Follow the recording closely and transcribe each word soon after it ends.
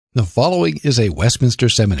The following is a Westminster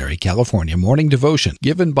Seminary, California morning devotion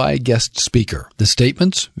given by a guest speaker. The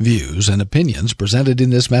statements, views, and opinions presented in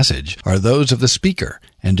this message are those of the speaker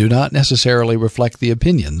and do not necessarily reflect the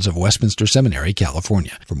opinions of Westminster Seminary,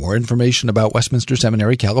 California. For more information about Westminster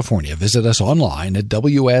Seminary, California, visit us online at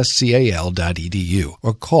wscal.edu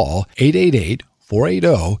or call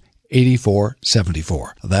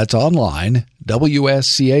 888-480-8474. That's online,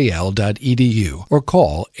 wscal.edu or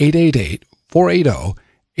call 888-480-8474.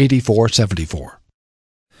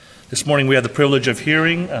 This morning we have the privilege of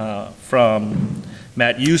hearing from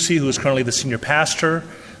Matt Yusi, who is currently the senior pastor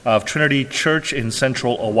of Trinity Church in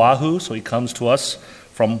Central Oahu. So he comes to us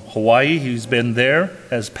from Hawaii. He's been there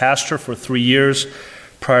as pastor for 3 years.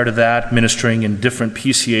 Prior to that, ministering in different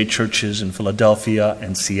PCA churches in Philadelphia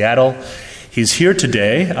and Seattle. He's here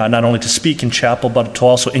today not only to speak in chapel, but to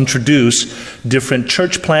also introduce different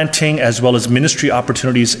church planting as well as ministry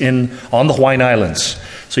opportunities on the Hawaiian Islands.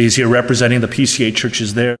 So he's here representing the PCA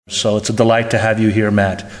churches there. So it's a delight to have you here,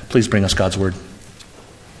 Matt. Please bring us God's Word.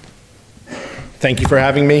 Thank you for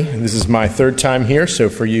having me. This is my third time here. So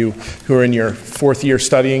for you who are in your fourth year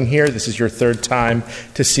studying here, this is your third time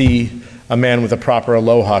to see a man with a proper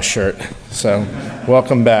aloha shirt. So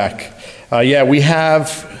welcome back. We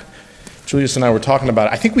have, Julius and I were talking about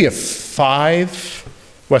it. I think we have 5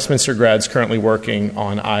 Westminster grads currently working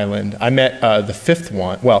on island. I met the 5th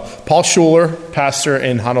one. Well, Paul Schuler, pastor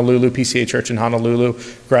in Honolulu, PCA Church in Honolulu,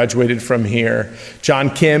 graduated from here. John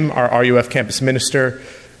Kim, our RUF campus minister,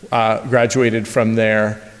 graduated from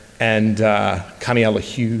there. And Kaniela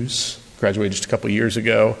Hughes graduated just a couple years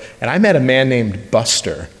ago. And I met a man named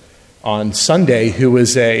Buster on Sunday who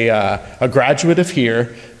was a graduate of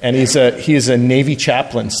here, and he is a Navy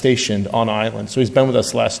chaplain stationed on island. So he's been with us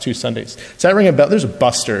the last 2 Sundays. Does that ring a bell? There's a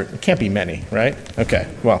Buster. It can't be many, right? Okay,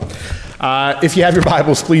 well, if you have your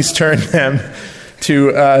Bibles, please turn them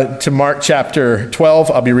to Mark chapter 12.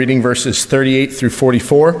 I'll be reading verses 38 through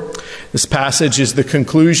 44. This passage is the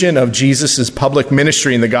conclusion of Jesus' public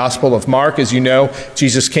ministry in the Gospel of Mark. As you know,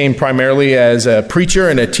 Jesus came primarily as a preacher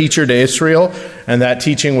and a teacher to Israel, and that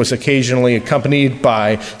teaching was occasionally accompanied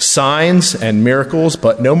by signs and miracles,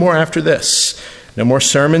 but no more after this. No more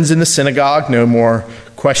sermons in the synagogue, no more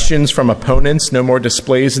questions from opponents, no more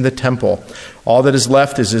displays in the temple. All that is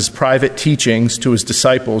left is his private teachings to his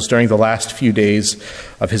disciples during the last few days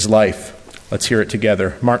of his life. Let's hear it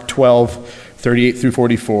together. Mark 12, 38 through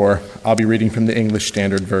 44. I'll be reading from the English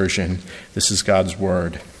Standard Version. This is God's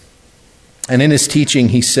Word. And in his teaching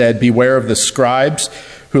he said, "Beware of the scribes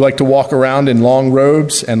who like to walk around in long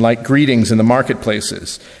robes and like greetings in the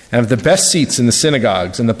marketplaces, and of the best seats in the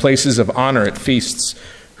synagogues and the places of honor at feasts,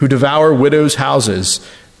 who devour widows' houses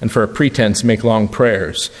and for a pretense make long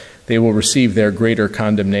prayers. They will receive their greater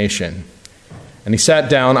condemnation." And he sat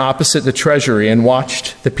down opposite the treasury and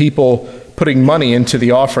watched the people putting money into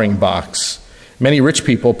the offering box. Many rich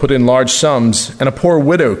people put in large sums, and a poor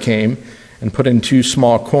widow came and put in 2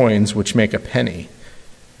 small coins, which make a penny.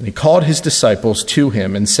 And he called his disciples to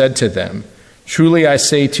him and said to them, "Truly I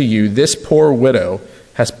say to you, this poor widow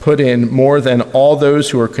has put in more than all those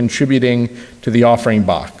who are contributing to the offering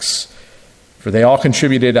box. For they all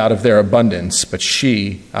contributed out of their abundance, but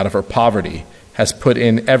she, out of her poverty, has put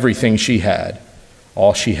in everything she had,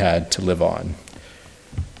 all she had to live on."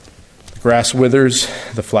 The grass withers,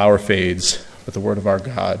 the flower fades, but the word of our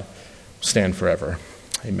God will stand forever.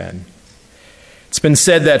 Amen. It's been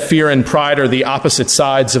said that fear and pride are the opposite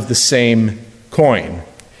sides of the same coin.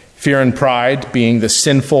 Fear and pride being the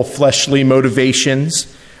sinful fleshly motivations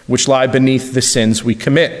which lie beneath the sins we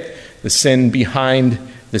commit, the sin behind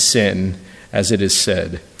the sin, as it is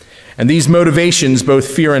said. And these motivations, both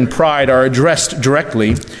fear and pride, are addressed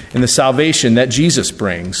directly in the salvation that Jesus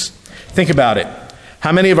brings. Think about it.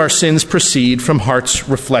 How many of our sins proceed from hearts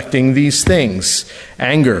reflecting these things?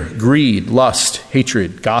 Anger, greed, lust,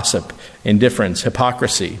 hatred, gossip, indifference,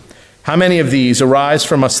 hypocrisy. How many of these arise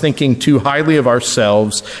from us thinking too highly of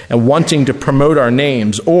ourselves and wanting to promote our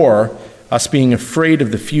names, or us being afraid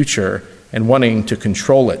of the future and wanting to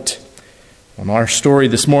control it? In our story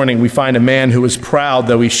this morning, we find a man who is proud,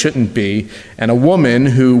 though he shouldn't be, and a woman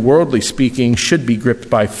who, worldly speaking, should be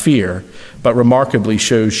gripped by fear, but remarkably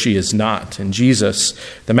shows she is not. And Jesus,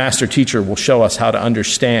 the master teacher, will show us how to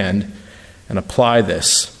understand and apply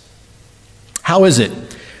this. How is it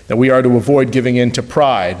that we are to avoid giving in to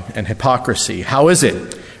pride and hypocrisy? How is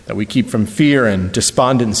it that we keep from fear and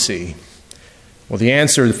despondency? Well, the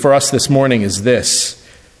answer for us this morning is this,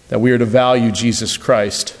 that we are to value Jesus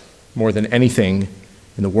Christ more than anything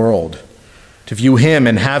in the world, to view him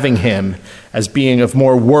and having him as being of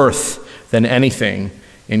more worth than anything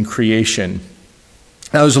in creation.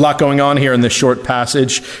 Now, there's a lot going on here in this short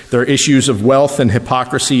passage. There are issues of wealth and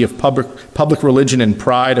hypocrisy, of public religion and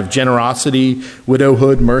pride, of generosity,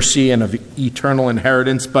 widowhood, mercy, and of eternal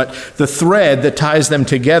inheritance. But the thread that ties them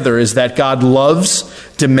together is that God loves,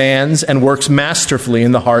 demands, and works masterfully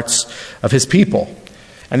in the hearts of his people.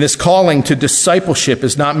 And this calling to discipleship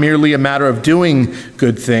is not merely a matter of doing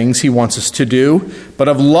good things he wants us to do, but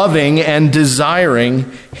of loving and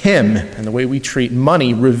desiring him. And the way we treat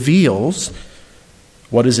money reveals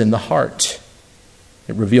what is in the heart.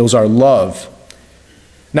 It reveals our love.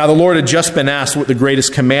 Now, the Lord had just been asked what the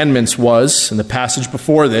greatest commandments was in the passage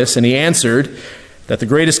before this, and he answered that the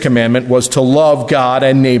greatest commandment was to love God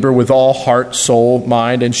and neighbor with all heart, soul,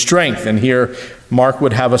 mind, and strength. And here, Mark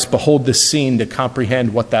would have us behold this scene to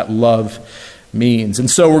comprehend what that love means.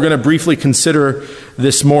 And so we're going to briefly consider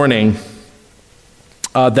this morning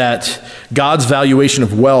that God's valuation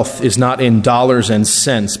of wealth is not in dollars and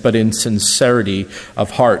cents, but in sincerity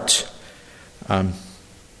of heart.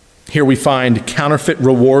 Here we find counterfeit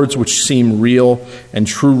rewards which seem real and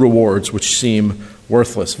true rewards which seem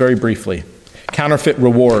worthless. Very briefly, counterfeit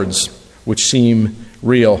rewards which seem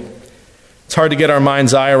real. It's hard to get our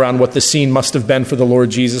mind's eye around what the scene must have been for the Lord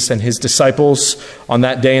Jesus and his disciples on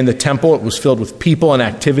that day in the temple. It was filled with people and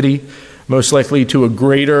activity, most likely to a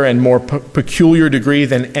greater and more peculiar degree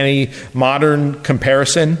than any modern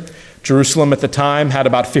comparison. Jerusalem at the time had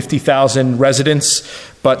about 50,000 residents,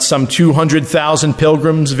 but some 200,000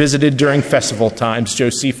 pilgrims visited during festival times.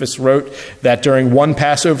 Josephus wrote that during one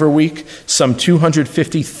Passover week, some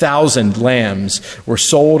 250,000 lambs were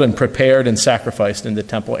sold and prepared and sacrificed in the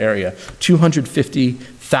temple area.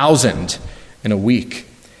 250,000 in a week.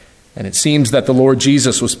 And it seems that the Lord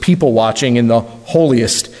Jesus was people watching in the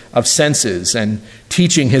holiest of senses and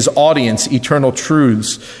teaching his audience eternal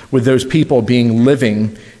truths, with those people being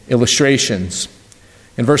living illustrations.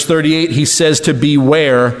 In verse 38, he says to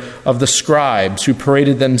beware of the scribes who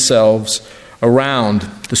paraded themselves around.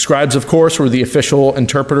 The scribes, of course, were the official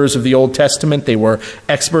interpreters of the Old Testament. They were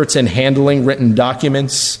experts in handling written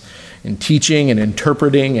documents, in teaching and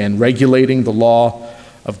interpreting and regulating the law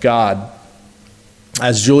of God.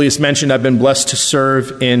 As Julius mentioned, I've been blessed to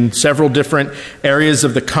serve in several different areas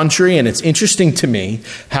of the country, and it's interesting to me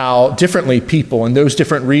how differently people in those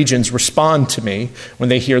different regions respond to me when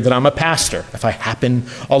they hear that I'm a pastor. If I happen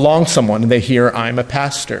along someone and they hear I'm a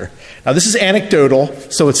pastor. Now, this is anecdotal,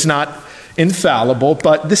 so it's not infallible,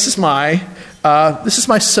 but this is my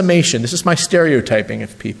summation. This is my stereotyping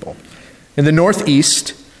of people. In the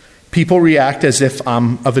Northeast, people react as if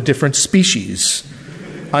I'm of a different species,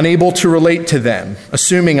 unable to relate to them,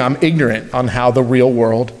 assuming I'm ignorant on how the real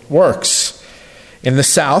world works. In the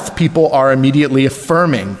South, people are immediately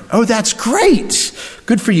affirming, "Oh, that's great!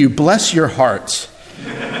 Good for you. Bless your heart."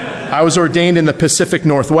 I was ordained in the Pacific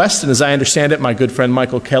Northwest, and as I understand it, my good friend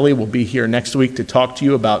Michael Kelly will be here next week to talk to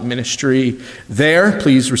you about ministry there.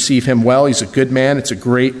 Please receive him well. He's a good man. It's a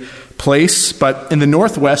great place. But in the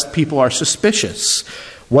Northwest, people are suspicious.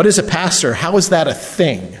 What is a pastor? How is that a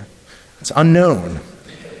thing? It's unknown.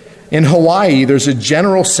 In Hawaii, there's a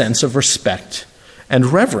general sense of respect and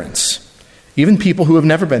reverence. Even people who have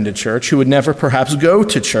never been to church, who would never perhaps go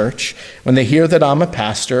to church, when they hear that I'm a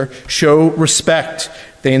pastor, show respect.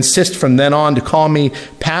 They insist from then on to call me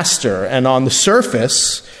pastor. And on the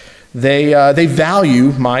surface, they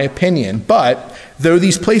value my opinion. But though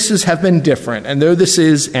these places have been different, and though this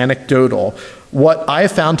is anecdotal, what I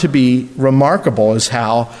have found to be remarkable is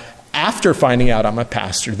how, after finding out I'm a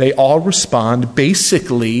pastor, they all respond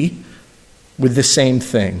basically with the same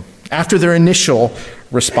thing. After their initial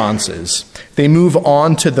responses, they move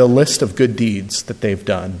on to the list of good deeds that they've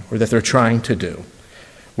done or that they're trying to do.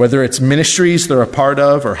 Whether it's ministries they're a part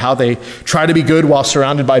of or how they try to be good while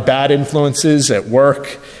surrounded by bad influences at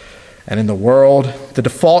work and in the world, the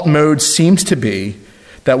default mode seems to be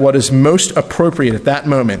that what is most appropriate at that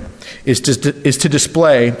moment is to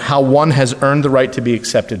display how one has earned the right to be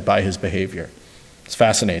accepted by his behavior. It's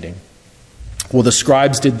fascinating. Well, the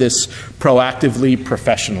scribes did this proactively,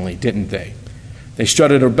 professionally, didn't they? They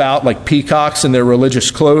strutted about like peacocks in their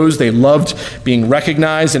religious clothes. They loved being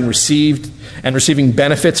recognized and receiving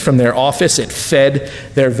benefits from their office. It fed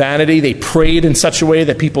their vanity. They prayed in such a way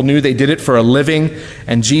that people knew they did it for a living.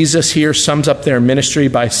 And Jesus here sums up their ministry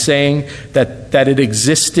by saying that it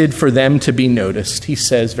existed for them to be noticed. He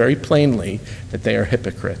says very plainly that they are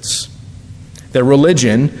hypocrites. Their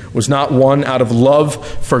religion was not one out of love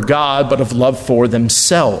for God, but of love for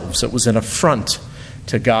themselves. It was an affront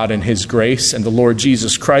to God and his grace, and the Lord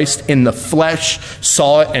Jesus Christ in the flesh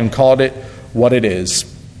saw it and called it what it is.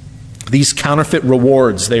 These counterfeit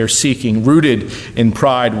rewards they are seeking, rooted in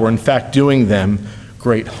pride, were in fact doing them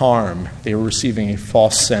great harm. They were receiving a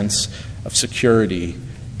false sense of security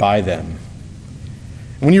by them.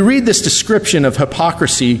 When you read this description of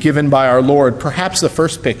hypocrisy given by our Lord, perhaps the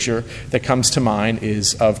first picture that comes to mind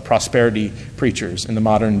is of prosperity preachers in the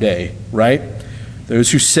modern day, right?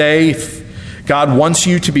 Those who say God wants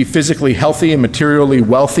you to be physically healthy and materially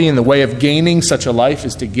wealthy, and the way of gaining such a life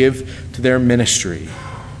is to give to their ministry.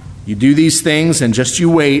 You do these things and just you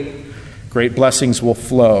wait, great blessings will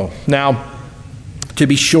flow. Now, to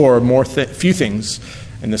be sure, few things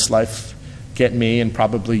in this life get me and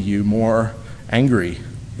probably you more angry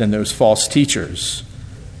than those false teachers.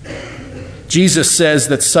 Jesus says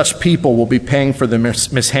that such people will be paying for the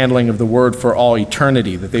mishandling of the word for all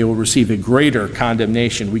eternity, that they will receive a greater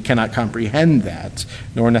condemnation. We cannot comprehend that,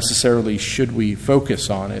 nor necessarily should we focus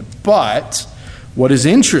on it. But what is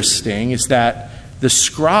interesting is that the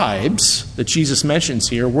scribes that Jesus mentions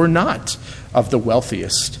here were not of the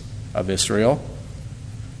wealthiest of Israel.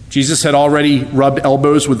 Jesus had already rubbed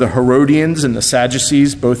elbows with the Herodians and the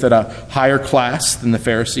Sadducees, both at a higher class than the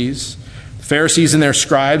Pharisees. The Pharisees and their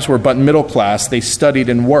scribes were but middle class. They studied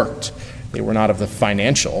and worked. They were not of the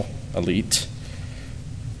financial elite.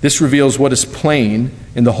 This reveals what is plain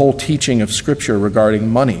in the whole teaching of Scripture regarding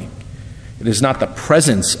money. It is not the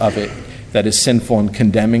presence of it that is sinful and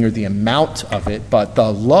condemning, or the amount of it, but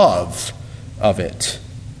the love of it.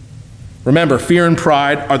 Remember, fear and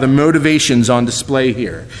pride are the motivations on display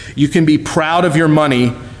here. You can be proud of your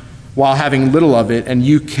money while having little of it, and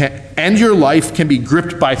your life can be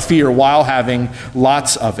gripped by fear while having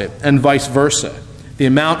lots of it, and vice versa. The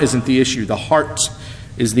amount isn't the issue. The heart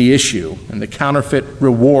is the issue, and the counterfeit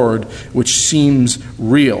reward, which seems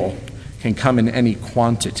real, can come in any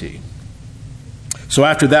quantity. So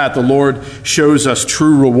after that, the Lord shows us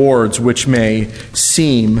true rewards which may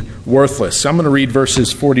seem worthless. So I'm going to read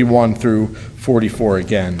verses 41 through 44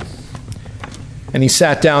 again. And he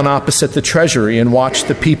sat down opposite the treasury and watched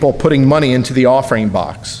the people putting money into the offering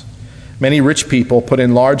box. Many rich people put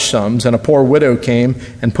in large sums, and a poor widow came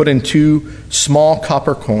and put in 2 small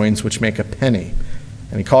copper coins, which make a penny.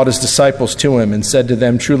 And he called his disciples to him and said to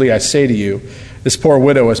them, "Truly I say to you, this poor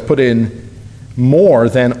widow has put in more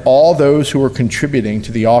than all those who were contributing to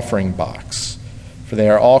the offering box. For they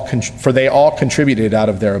all contributed out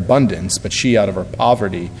of their abundance, but she out of her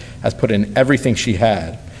poverty has put in everything she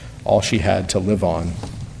had, all she had to live on."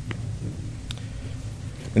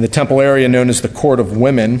 In the temple area known as the Court of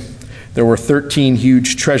Women, there were 13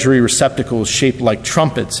 huge treasury receptacles shaped like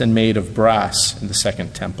trumpets and made of brass in the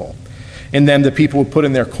second temple. In them, the people would put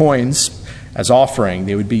in their coins as offering.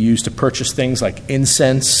 They would be used to purchase things like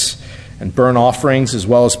incense and burn offerings, as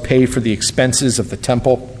well as pay for the expenses of the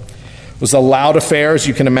temple. It was a loud affair, as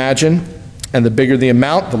you can imagine, and the bigger the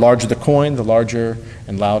amount, the larger the coin, the larger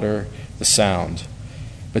and louder the sound.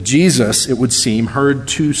 But Jesus, it would seem, heard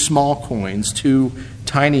 2 small coins, 2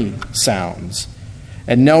 tiny sounds,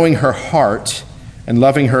 and knowing her heart and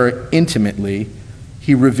loving her intimately,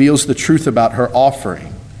 he reveals the truth about her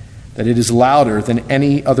offering, that it is louder than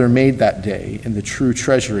any other made that day in the true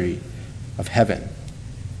treasury of heaven.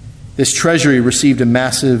 This treasury received a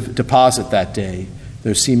massive deposit that day,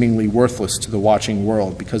 though seemingly worthless to the watching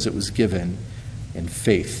world, because it was given in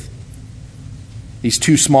faith. These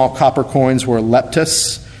 2 small copper coins were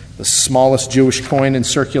leptos, the smallest Jewish coin in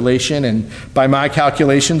circulation, and by my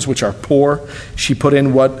calculations, which are poor, she put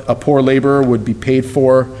in what a poor laborer would be paid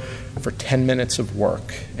for 10 minutes of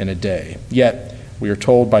work in a day. Yet, we are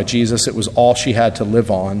told by Jesus it was all she had to live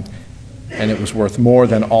on, and it was worth more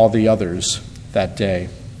than all the others that day.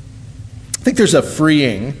 I think there's a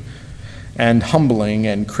freeing and humbling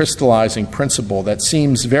and crystallizing principle that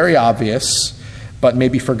seems very obvious, but may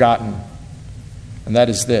be forgotten. And that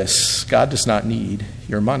is this: God does not need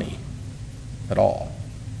your money at all.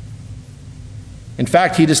 In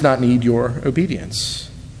fact, he does not need your obedience,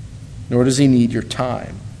 nor does he need your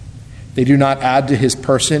time. They do not add to his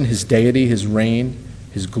person, his deity, his reign,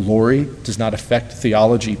 his glory. Does not affect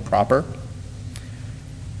theology proper.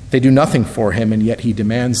 They do nothing for him, and yet he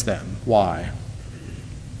demands them. Why?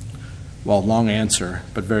 Well, long answer,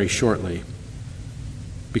 but very shortly.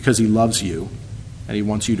 Because he loves you, and he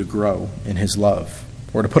wants you to grow in his love.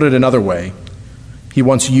 Or to put it another way, he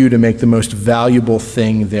wants you to make the most valuable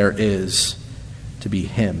thing there is to be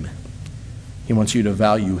him. He wants you to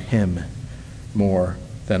value him more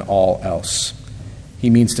than all else. He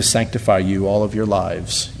means to sanctify you all of your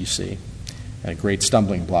lives, you see. And a great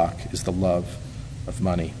stumbling block is the love of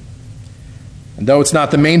money. And though it's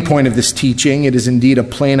not the main point of this teaching, it is indeed a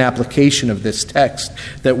plain application of this text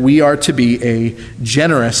that we are to be a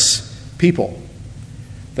generous people.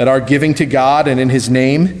 That our giving to God and in his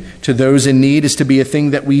name to those in need is to be a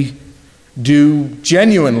thing that we do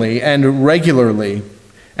genuinely and regularly,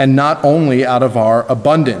 and not only out of our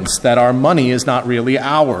abundance, that our money is not really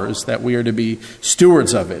ours, that we are to be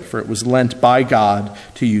stewards of it, for it was lent by God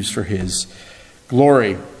to use for his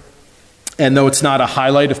glory. And though it's not a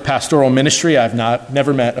highlight of pastoral ministry, I've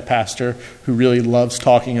never met a pastor who really loves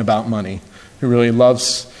talking about money, who really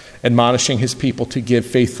loves admonishing his people to give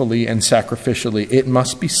faithfully and sacrificially. It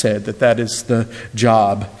must be said that that is the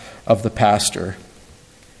job of the pastor.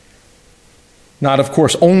 Not, of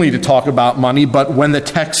course, only to talk about money, but when the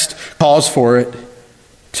text calls for it,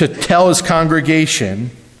 to tell his congregation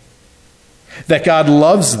that God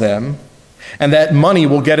loves them and that money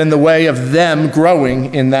will get in the way of them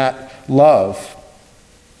growing in that love.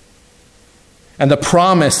 And the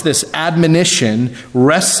promise this admonition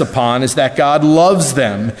rests upon is that God loves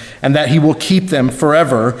them and that he will keep them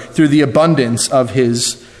forever through the abundance of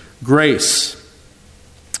his grace.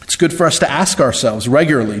 It's good for us to ask ourselves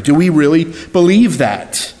regularly, do we really believe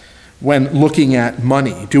that when looking at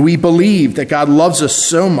money? Do we believe that God loves us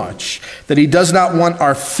so much that he does not want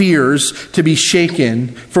our fears to be shaken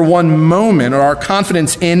for one moment, or our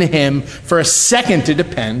confidence in him for a second to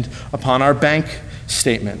depend upon our bank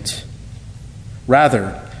statement?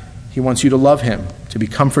 Rather, he wants you to love him, to be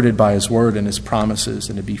comforted by his word and his promises,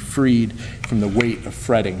 and to be freed from the weight of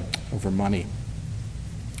fretting over money.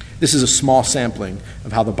 This is a small sampling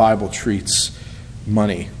of how the Bible treats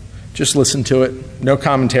money. Just listen to it. No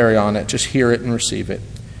commentary on it. Just hear it and receive it.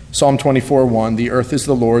 Psalm 24:1, the earth is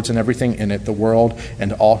the Lord's and everything in it, the world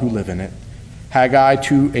and all who live in it. Haggai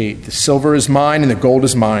 2:8, the silver is mine and the gold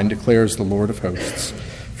is mine, declares the Lord of hosts.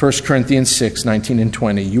 1 Corinthians 6:19 and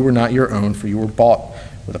 20, you were not your own, for you were bought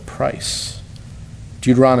with a price.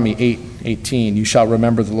 Deuteronomy 8:18, you shall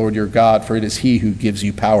remember the Lord your God, for it is he who gives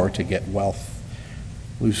you power to get wealth.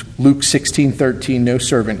 Luke 16:13, no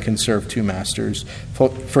servant can serve two masters,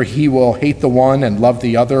 for he will hate the one and love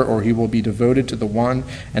the other, or he will be devoted to the one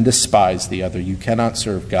and despise the other. You cannot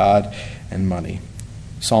serve God and money.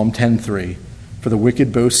 Psalm 10:3, for the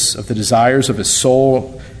wicked boasts of the desires of his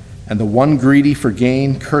soul, and the one greedy for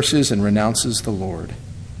gain curses and renounces the Lord.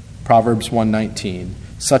 Proverbs 1:19,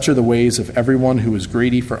 such are the ways of everyone who is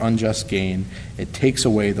greedy for unjust gain. It takes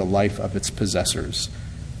away the life of its possessors.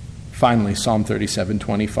 Finally, Psalm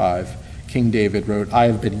 37:25, King David wrote, I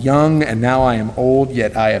have been young and now I am old,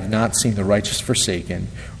 yet I have not seen the righteous forsaken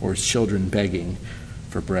or his children begging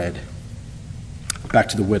for bread. Back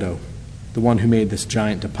to the widow, the one who made this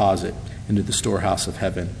giant deposit into the storehouse of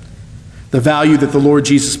heaven. The value that the Lord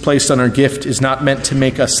Jesus placed on our gift is not meant to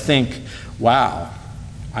make us think, wow,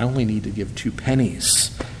 I only need to give 2 pennies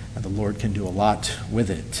and the Lord can do a lot with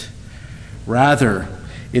it. Rather,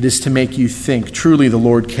 it is to make you think, truly the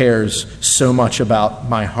Lord cares so much about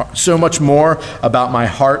my heart, so much more about my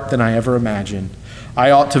heart than I ever imagined.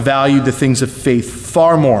 I ought to value the things of faith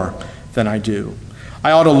far more than I do.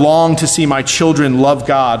 I ought to long to see my children love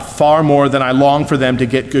God far more than I long for them to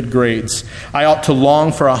get good grades. I ought to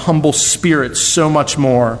long for a humble spirit so much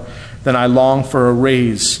more than I long for a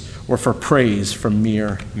raise or for praise from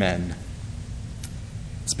mere men.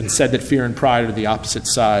 It's been said that fear and pride are the opposite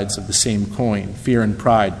sides of the same coin, fear and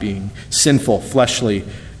pride being sinful, fleshly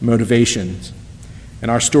motivations. In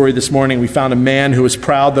our story this morning, we found a man who is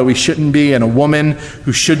proud, though he shouldn't be, and a woman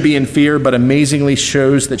who should be in fear, but amazingly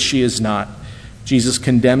shows that she is not. Jesus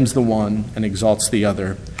condemns the one and exalts the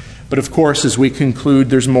other. But of course, as we conclude,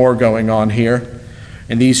 there's more going on here.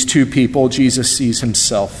 In these two people, Jesus sees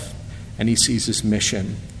himself, and he sees his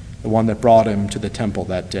mission, the one that brought him to the temple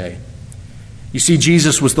that day. You see,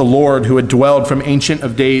 Jesus was the Lord who had dwelled from Ancient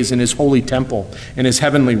of Days in his holy temple, in his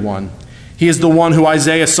heavenly one. He is the one who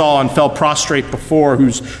Isaiah saw and fell prostrate before,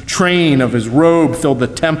 whose train of his robe filled the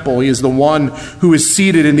temple. He is the one who is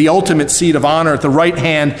seated in the ultimate seat of honor at the right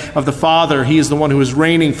hand of the Father. He is the one who is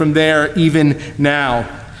reigning from there even now.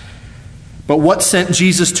 But what sent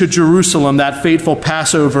Jesus to Jerusalem that fateful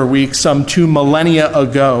Passover week some 2 millennia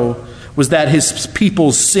ago was that his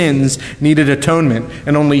people's sins needed atonement,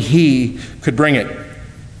 and only he could bring it.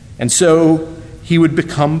 And so he would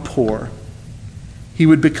become poor. He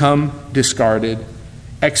would become discarded,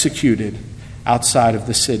 executed outside of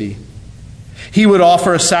the city. He would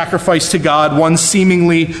offer a sacrifice to God, one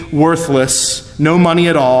seemingly worthless, no money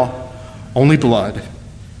at all, only blood.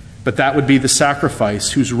 But that would be the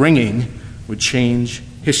sacrifice whose ringing would change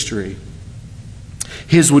history.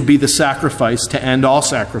 His would be the sacrifice to end all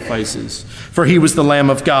sacrifices, for he was the Lamb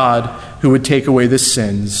of God who would take away the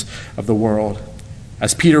sins of the world.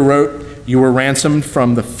 As Peter wrote, you were ransomed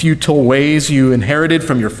from the futile ways you inherited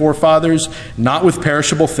from your forefathers, not with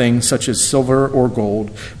perishable things such as silver or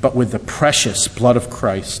gold, but with the precious blood of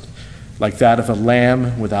Christ, like that of a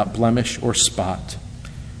lamb without blemish or spot.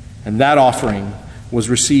 And that offering was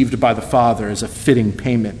received by the Father as a fitting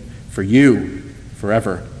payment for you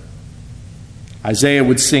forever. Isaiah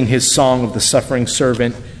would sing his song of the suffering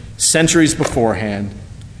servant centuries beforehand.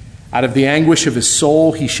 Out of the anguish of his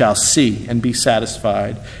soul he shall see and be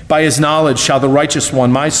satisfied. By his knowledge shall the righteous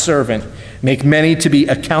one, my servant, make many to be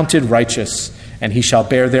accounted righteous, and he shall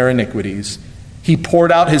bear their iniquities. He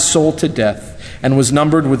poured out his soul to death and was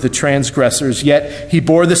numbered with the transgressors, yet he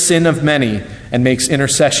bore the sin of many and makes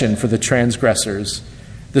intercession for the transgressors.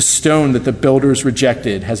 The stone that the builders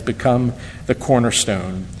rejected has become the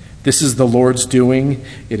cornerstone. This is the Lord's doing.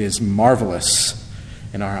 It is marvelous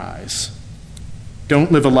in our eyes.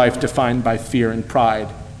 Don't live a life defined by fear and pride.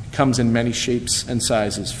 It comes in many shapes and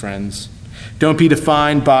sizes, friends. Don't be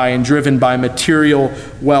defined by and driven by material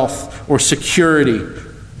wealth or security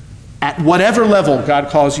at whatever level God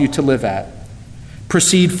calls you to live at.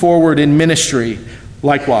 Proceed forward in ministry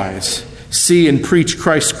likewise. See and preach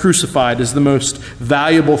Christ crucified as the most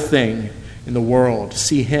valuable thing in the world.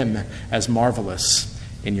 See him as marvelous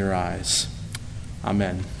in your eyes.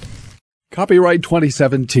 Amen. Copyright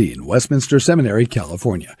 2017, Westminster Seminary,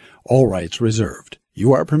 California. All rights reserved.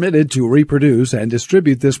 You are permitted to reproduce and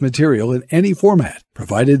distribute this material in any format,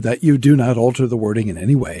 provided that you do not alter the wording in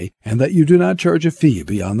any way and that you do not charge a fee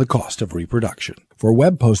beyond the cost of reproduction. For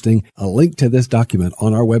web posting, a link to this document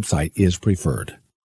on our website is preferred.